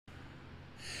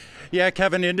Yeah,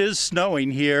 Kevin, it is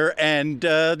snowing here, and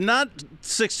not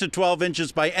 6 to 12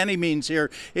 inches by any means here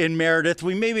in Meredith.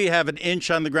 We maybe have an inch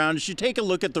on the ground. As you take a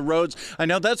look at the roads, I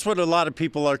know that's what a lot of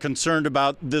people are concerned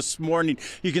about this morning.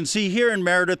 You can see here in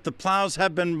Meredith, the plows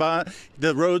have been by,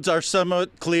 the roads are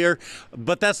somewhat clear,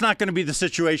 but that's not going to be the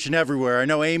situation everywhere. I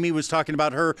know Amy was talking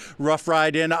about her rough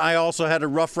ride in. I also had a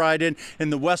rough ride in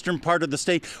the western part of the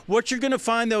state. What you're going to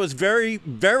find, though, is very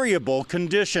variable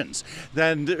conditions.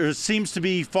 Then there seems to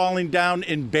be falling down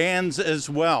in bands as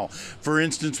well. For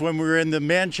instance, when we were in the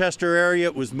Manchester area,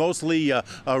 it was mostly a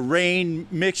rain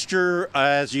mixture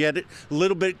as you get a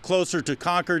little bit closer to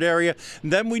Concord area.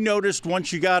 And then we noticed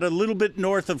once you got a little bit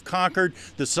north of Concord,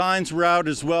 the signs were out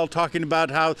as well, talking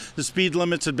about how the speed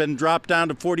limits had been dropped down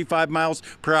to 45 miles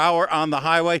per hour on the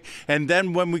highway. And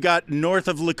then when we got north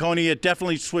of Laconia, it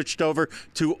definitely switched over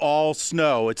to all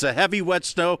snow. It's a heavy, wet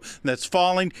snow that's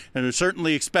falling, and we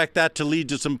certainly expect that to lead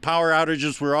to some power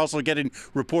outages. We're also getting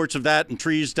reports of that and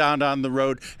trees down on the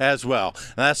road as well.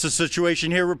 And that's the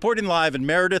situation here. Reporting live in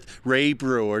Meredith, Ray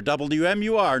Brewer,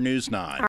 WMUR News 9.